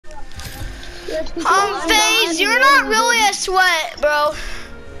FaZe, you're not really a sweat, bro.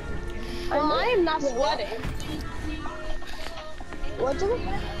 I am not sweating. What's it?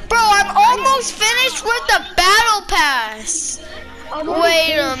 Bro, I'm almost finished with the battle pass.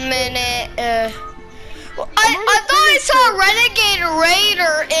 Wait a minute. I thought I saw Renegade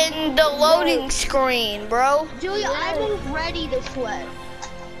Raider in the loading screen, bro. Julia, I'm ready to sweat.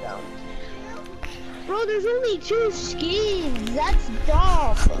 Bro, there's only 2 skins. That's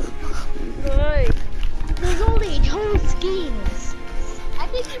dumb. Right. There's only 2 skins.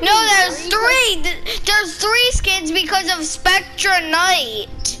 No, there's 3. There's 3 skins because of Spectra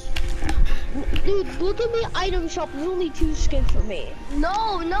Knight. Dude, look at the item shop. There's only 2 skins for me.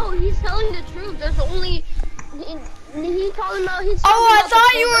 No, he's telling the truth. There's only he's talking about his. Oh, I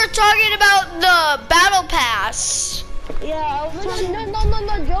thought you were talking about the battle pass. Yeah.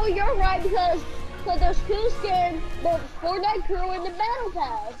 No, Joe, you're right because there's 2 skins, the Fortnite crew and the battle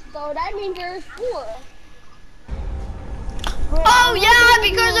pass. So that means there's 4. Bro, oh yeah,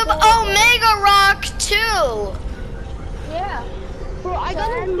 because of Omega Rock too. Yeah. Bro, I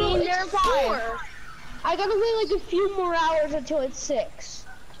gotta mean there's 4. I gotta wait like a few more hours until it's 6.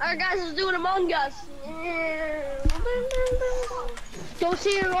 Alright guys, let's do it Among Us. Don't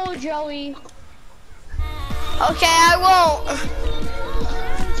say your old Joey. Okay, I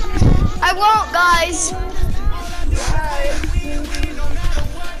won't, guys.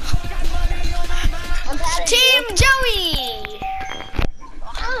 Team Joey.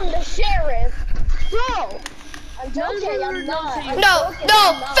 I'm the sheriff. Bro. I'm joking, I'm not. No,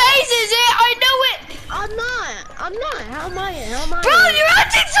 FaZe is it, I know it. I'm not. How am I? Bro, you're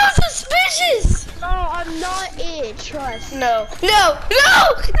acting so suspicious. No, I'm not it, trust. No, FaZe,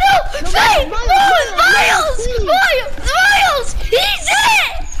 Miles, he's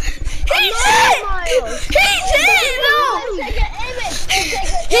it. He's it. No. Take an image.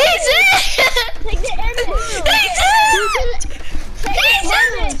 He's it. Take the image. He's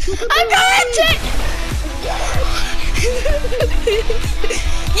it. I'm going to.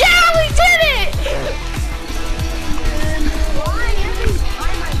 Yeah, we did it! Why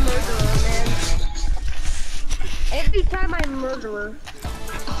every time I'm murderer, man?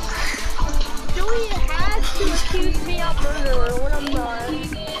 Joey has to accuse me of murderer when I'm not.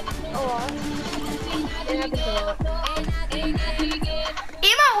 Oh,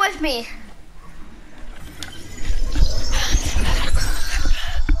 Emote with me.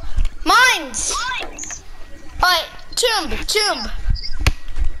 Mines! Alright, tomb.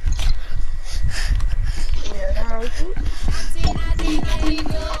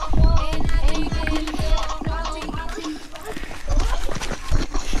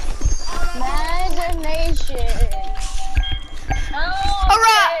 Imagination.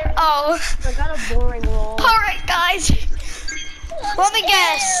 Alright, oh. I got a boring roll. Alright, guys. Let me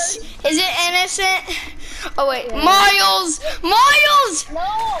guess. Is it innocent? Oh wait, yeah. Miles! No!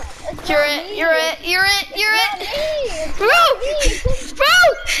 You're it. Bro! It's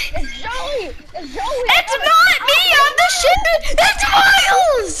Joey! It's not me! I'm the shit! It's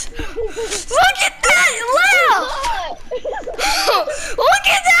Miles! Look at that laugh! Look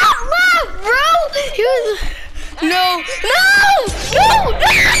at that laugh, bro! He was... No!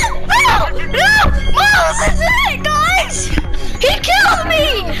 Miles is it, guys! He killed me!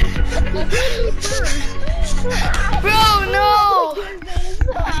 Bro, no!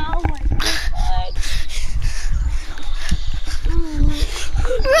 Oh my god.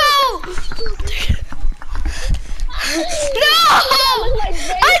 Bro! No!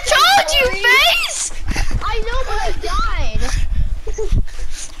 I told you, FaZe! I know, but I died.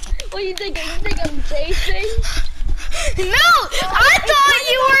 What do you think? You think I'm chasing? No! I thought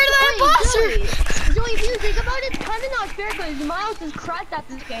you were the imposter! Joey, if you think about it, it's kind of not fair because Miles is crushed at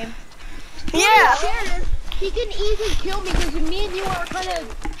this game. Yeah. He can easily kill me because me and you are kind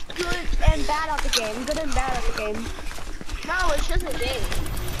of good and bad at the game. No, it's just a game.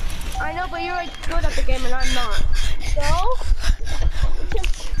 I know, but you're like good at the game and I'm not. So,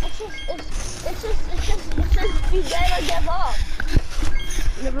 it's just you never give up.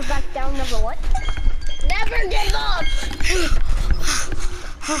 Never back down, never what? Never give up!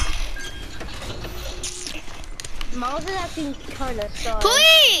 Miles is acting kind of sus.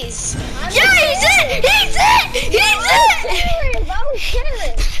 Please! Yeah, he's it! I was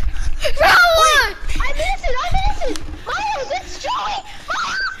serious. Bro, look! I'm innocent! Miles, it's Joey!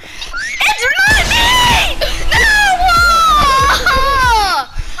 It's not me! No!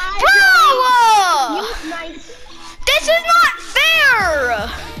 Bro! Nice. This is not fair!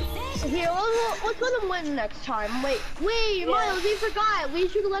 Here, let's let him win next time. Wait, Miles, we forgot. We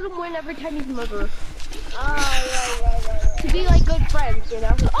should let him win every time he's murdered. Right. To be like good friends, you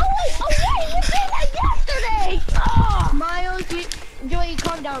know? Oh, wait,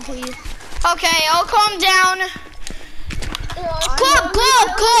 calm down, please. Okay, I'll calm down.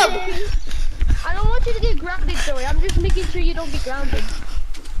 Club. I don't want you to get grounded, Joey. I'm just making sure you don't get grounded.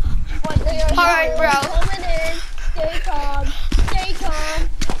 Alright, bro. Coming in. Stay calm. Stay calm.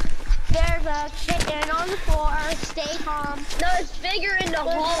 There's a chicken on the floor. Stay calm. No, it's bigger in the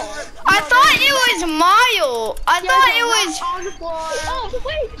hole. I thought it was Mile. I thought it was on the floor. Oh,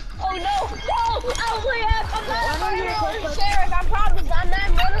 wait. Oh, no. I'm not murderer sheriff. I promise. I'm not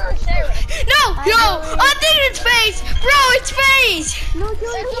murderer sheriff. No. I think it's Face. Bro, it's Face. No,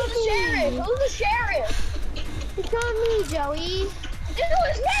 Joey, who's the sheriff? Who's the sheriff? It's not me, Joey.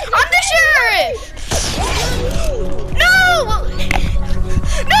 I'm the sheriff. No.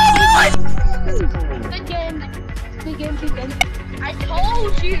 Good game. I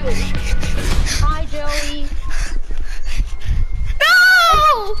told you. Hi, Joey.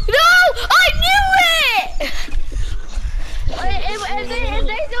 No, I knew it. If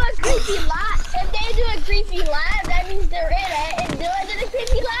they do a creepy laugh, that means they're in it. And do I do a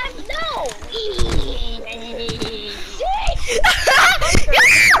creepy laugh? No.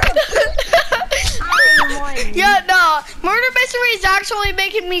 Yeah, no. Murder Mystery is actually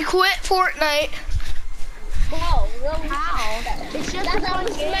making me quit Fortnite. Whoa, really? How? It's just a fun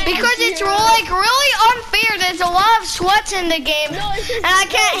game. Because it's really unfair. There's a lot of sweats in the game, and I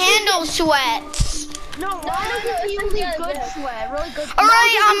can't handle sweats. No, mine is really good sweat. Really good sweat.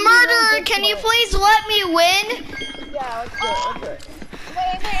 Alright, I'm murderer. Can you please let me win? Yeah, let's do it.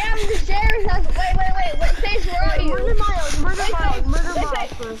 Wait, I'm the sheriff. Wait, Face, where are you? Murder Miles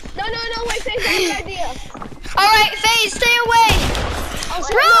first. No, wait, Face, I have an idea. Alright, Face, stay away.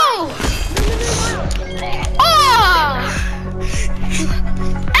 Bro! Oh!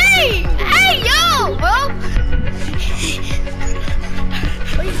 Hey, yo, bro!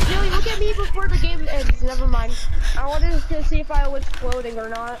 Wait, Joey, look at me before the game ends. Never mind. I wanted to see if I was floating or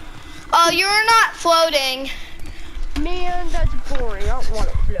not. Oh, you're not floating. Man, that's boring. I don't want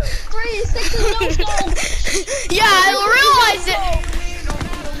to float. 3, 6, and no stone. Yeah, I realized it.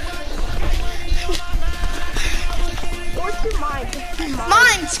 Or 2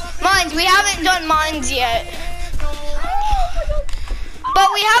 mines. Mines. We haven't done mines yet.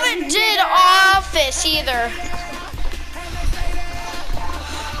 But we haven't did office either.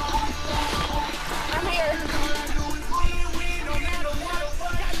 I'm here.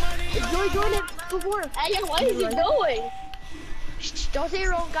 Is Joey doing it before? Hey, what is he doing? Shh, don't say it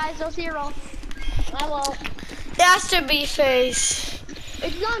wrong, guys. Don't say it wrong. I won't. It has to be Face.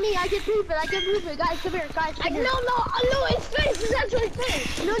 It's not me. I can prove it. Guys, come here. Guys, come here. No, it's Face. It's actually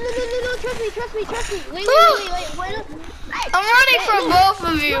Face. No. Trust me. Wait. Hey, I'm running from both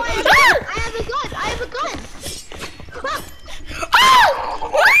of you. No, I have a gun. Oh!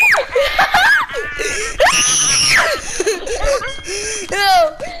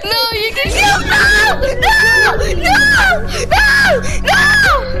 No, you can kill. No!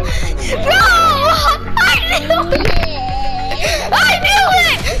 Bro! I knew it!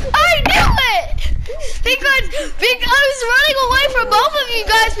 Because I was running away from both of you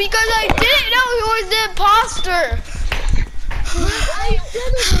guys because I didn't know who was the imposter. I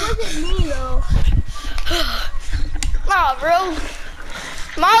said it wasn't me though. Nah, bro.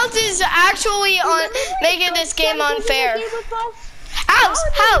 Miles is actually making this game unfair.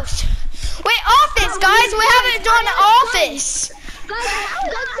 House. Wait, office, guys. We haven't done office. Guys,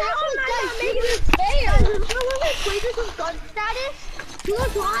 making this fair. Guys, remember when we played this with gun status? He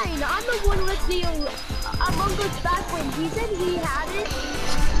was lying. I'm the one with the Among Us back when he said he had it.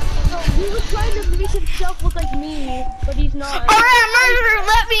 So he was trying to make himself look like me, but he's not. Alright, murderer,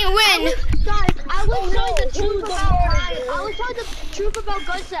 let me win. Guys, I was telling the truth about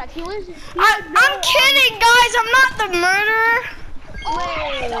gun stacks. I'm kidding, guys. I'm not the murderer.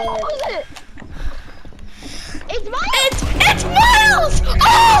 Wait, what was it? It's Miles! It's Miles!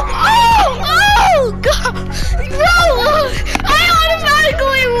 Oh, God! Bro, I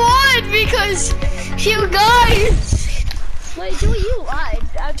automatically won because you guys. Wait, do you lied?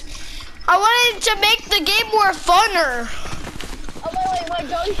 I wanted to make the game more funner. Oh, wait,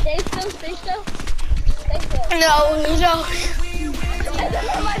 Joey, stay still. No.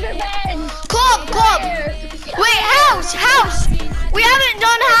 Club. Wait, house. We haven't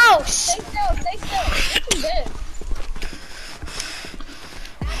done house.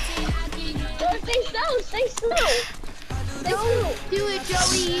 Stay still. Stay still. Don't do it,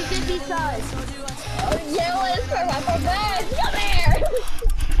 Joey. You did these guys. Oh, yeah, let's put my bag. Come here.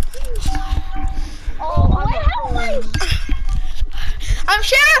 I'm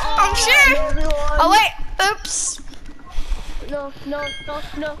sure. Oh, wait. Oops. No.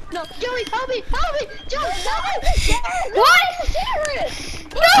 Joey, help me. Joey, What?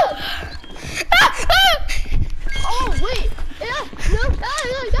 No! Oh wait. Yeah. No.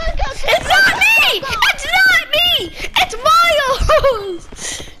 It's not me! It's not me! It's Miles!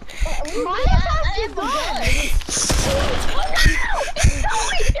 Miles has to go.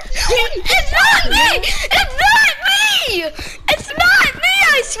 It's not me! It's not me! It's not me,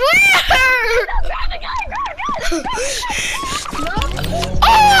 I swear!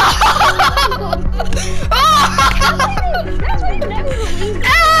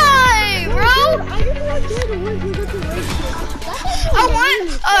 Hey, bro!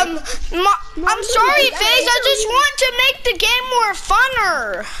 I'm sorry, FaZe, I just want to make the game more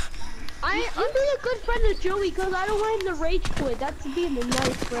funner. I'm being a good friend of Joey because I don't want him to rage quit. That's being a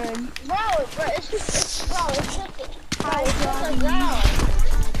nice friend. Bro, it's just a ground.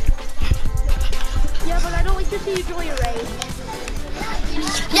 Yeah, but I don't like to see you Joey rage.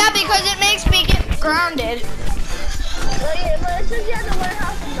 Yeah, because it makes me get grounded. But it says you have to learn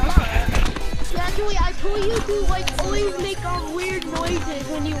how to not. Yeah, Joey, I told you to like always make weird noises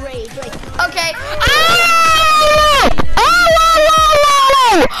when you rage. Like, Okay.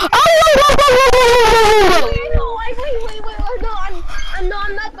 No,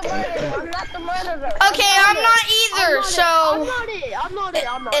 I'm not the murderer. I'm not the murderer. Okay, I'm not either, so... I'm not it.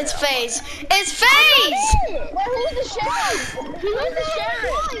 It's FaZe. It's FaZe! Wait, who's the sheriff? Who's the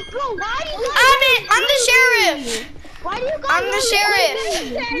sheriff? Bro, why do you I'm the sheriff! Why do you guys I'm the sheriff!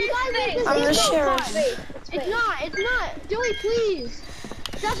 I'm the sheriff. It's not. Joey, please.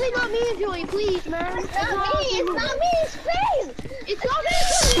 It's definitely not me and Joey, please, man. It's not me, it's FaZe. It's not me.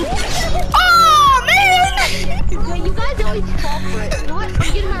 Oh, man! Okay, you guys always fall for it. You know what? I'm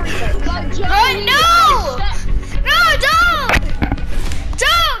getting my revenge. No! No, don't!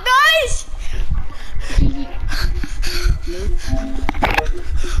 Don't, guys!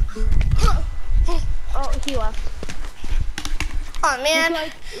 Oh, he left. Oh,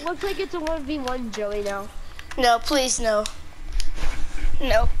 man. Looks like it's a 1v1 Joey now. No, please, no.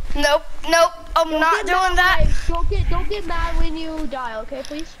 Nope. I'm not doing that. Don't get mad when you die, okay,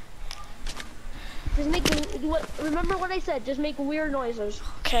 please? Just make, remember what I said, just make weird noises.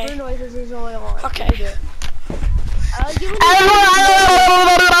 Okay. Weird noises is all I want. Okay.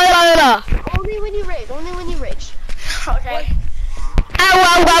 Only when you rage, Okay. Make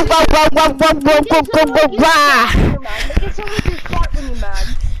it sound like you fart when you're mad.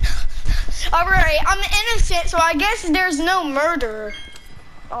 Alright, I'm innocent, so I guess there's no murder.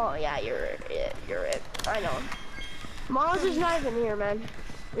 Oh yeah, you're it. I know. Miles is not even here, man.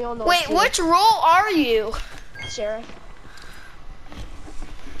 We all know. Wait, which role are you? Sheriff.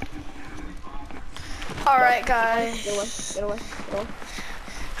 Alright, guys. Get away.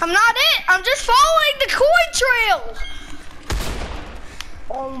 I'm not it. I'm just following the coin trail.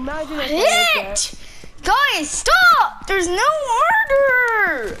 Oh, imagine if Hit! Guys, stop! There's no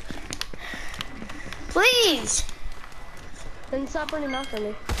murder! Please. Then stop running after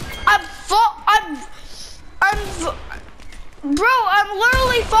me. Bro, I'm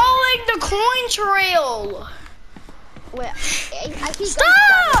literally following the coin trail. Wait, I see.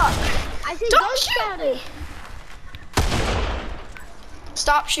 Stop! I see. Don't shoot me.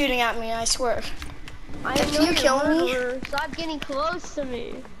 Stop shooting at me, I swear. If you kill me, stop getting close to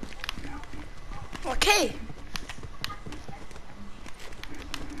me. Okay.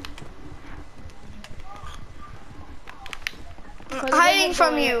 I'm hiding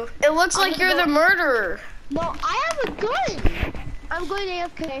from you. It looks like you're the murderer. No, I have a gun. I'm going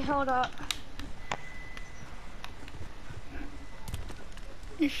AFK. Hold up.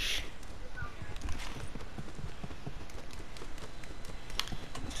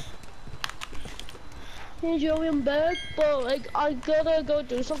 Hey Joey, I'm back, but like I gotta go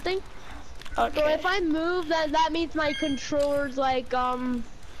do something. Okay. So if I move, then that means my controller's like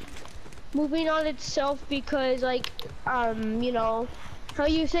moving on itself because like you know how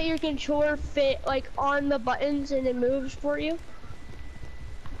you set your controller fit like on the buttons and it moves for you.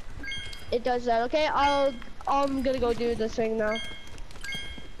 It does that. Okay, I'm gonna go do this thing now.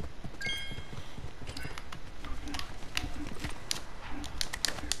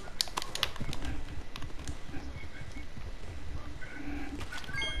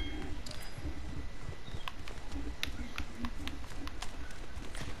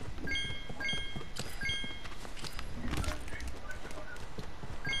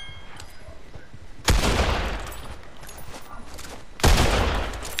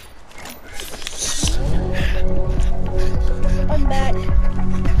 I'm back.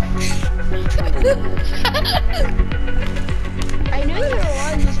 I knew you were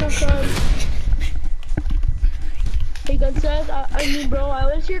on this whole time. Hey, Gunstad, I mean, bro, I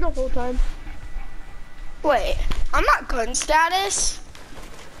was here the whole time. Wait, I'm not gun status.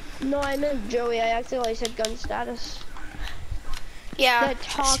 No, I meant Joey. I accidentally said gun status. Yeah.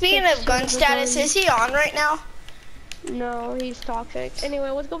 Speaking of gun status, is he on right now? No, he's toxic. Anyway,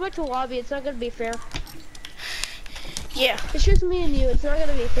 let's go back to lobby. It's not gonna be fair. Yeah. It's just me and you. It's not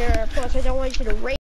gonna be fair. Plus, I don't want you to rate.